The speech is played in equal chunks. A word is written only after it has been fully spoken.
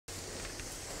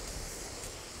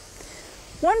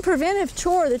One preventive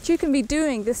chore that you can be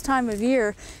doing this time of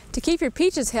year to keep your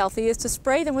peaches healthy is to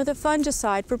spray them with a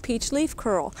fungicide for peach leaf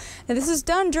curl. Now this is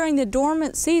done during the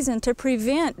dormant season to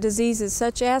prevent diseases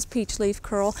such as peach leaf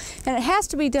curl, and it has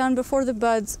to be done before the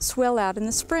buds swell out in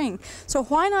the spring. So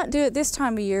why not do it this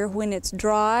time of year when it's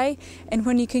dry and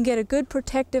when you can get a good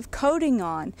protective coating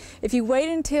on? If you wait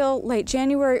until late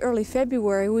January, early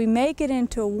February, we may get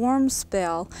into a warm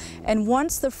spell, and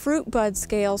once the fruit bud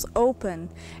scales open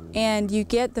and you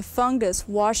get the fungus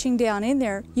washing down in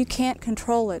there, you can't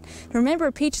control it.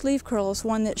 Remember, peach leaf curl is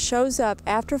one that shows up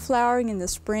after flowering in the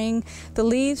spring. The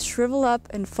leaves shrivel up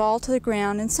and fall to the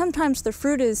ground, and sometimes the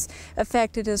fruit is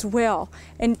affected as well.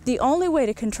 And the only way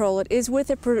to control it is with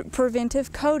a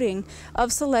preventive coating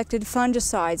of selected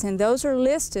fungicides, and those are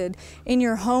listed in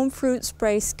your home fruit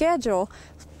spray schedule.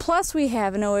 Plus we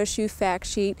have an OSU fact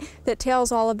sheet that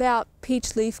tells all about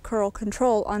peach leaf curl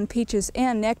control on peaches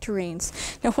and nectarines.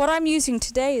 Now what I'm using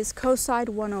today is Kocide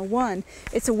 101.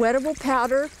 It's a wettable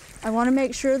powder. I want to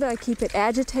make sure that I keep it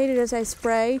agitated as I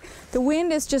spray. The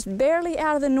wind is just barely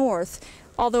out of the north,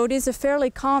 although it is a fairly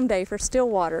calm day for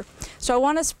Stillwater. So I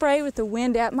want to spray with the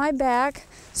wind at my back,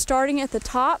 starting at the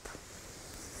top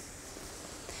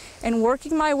and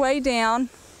working my way down.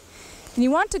 And you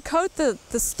want to coat the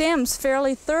stems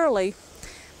fairly thoroughly,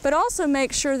 but also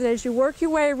make sure that as you work your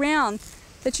way around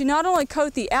that you not only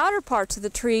coat the outer parts of the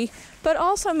tree, but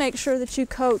also make sure that you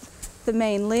coat the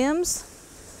main limbs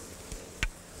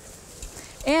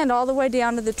and all the way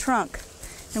down to the trunk.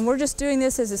 And we're just doing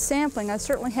this as a sampling. I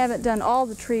certainly haven't done all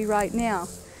the tree right now.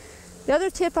 The other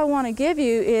tip I want to give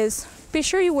you is be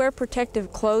sure you wear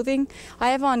protective clothing.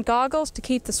 I have on goggles to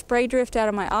keep the spray drift out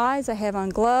of my eyes. I have on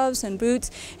gloves and boots,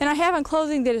 and I have on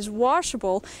clothing that is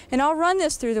washable, and I'll run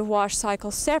this through the wash cycle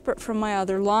separate from my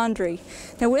other laundry.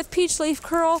 Now with peach leaf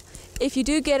curl, if you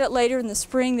do get it later in the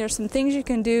spring, there's some things you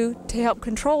can do to help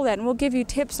control that, and we'll give you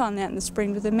tips on that in the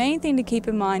spring. But the main thing to keep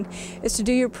in mind is to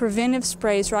do your preventive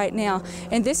sprays right now.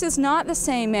 And this is not the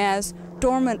same as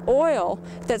dormant oil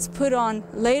that's put on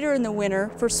later in the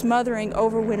winter for smothering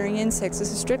overwintering insects.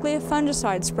 This is strictly a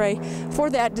fungicide spray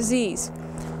for that disease.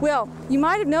 Well, you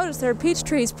might have noticed that our peach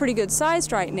tree is pretty good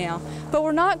sized right now, but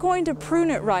we're not going to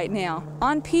prune it right now.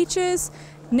 On peaches,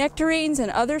 nectarines,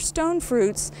 and other stone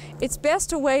fruits, it's best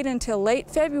to wait until late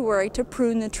February to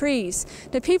prune the trees.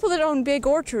 The people that own big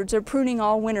orchards are pruning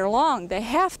all winter long. They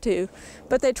have to,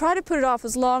 but they try to put it off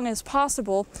as long as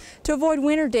possible to avoid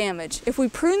winter damage. If we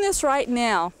prune this right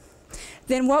now,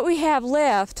 then what we have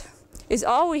left is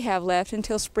all we have left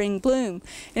until spring bloom.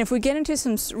 And if we get into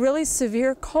some really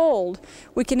severe cold,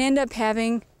 we can end up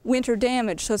having winter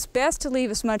damage. So it's best to leave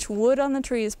as much wood on the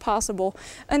tree as possible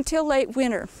until late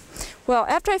winter. Well,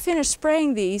 after I finish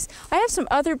spraying these, I have some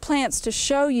other plants to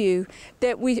show you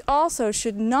that we also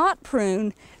should not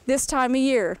prune this time of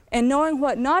year. And knowing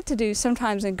what not to do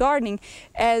sometimes in gardening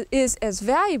is as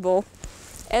valuable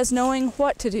as knowing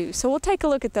what to do. So we'll take a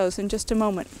look at those in just a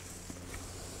moment.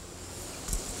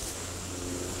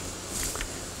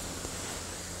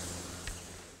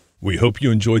 We hope you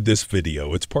enjoyed this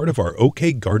video. It's part of our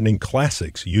OK Gardening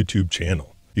Classics YouTube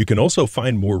channel. You can also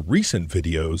find more recent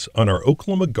videos on our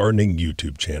Oklahoma Gardening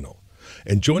YouTube channel.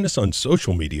 And join us on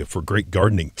social media for great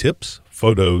gardening tips,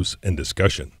 photos, and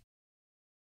discussion.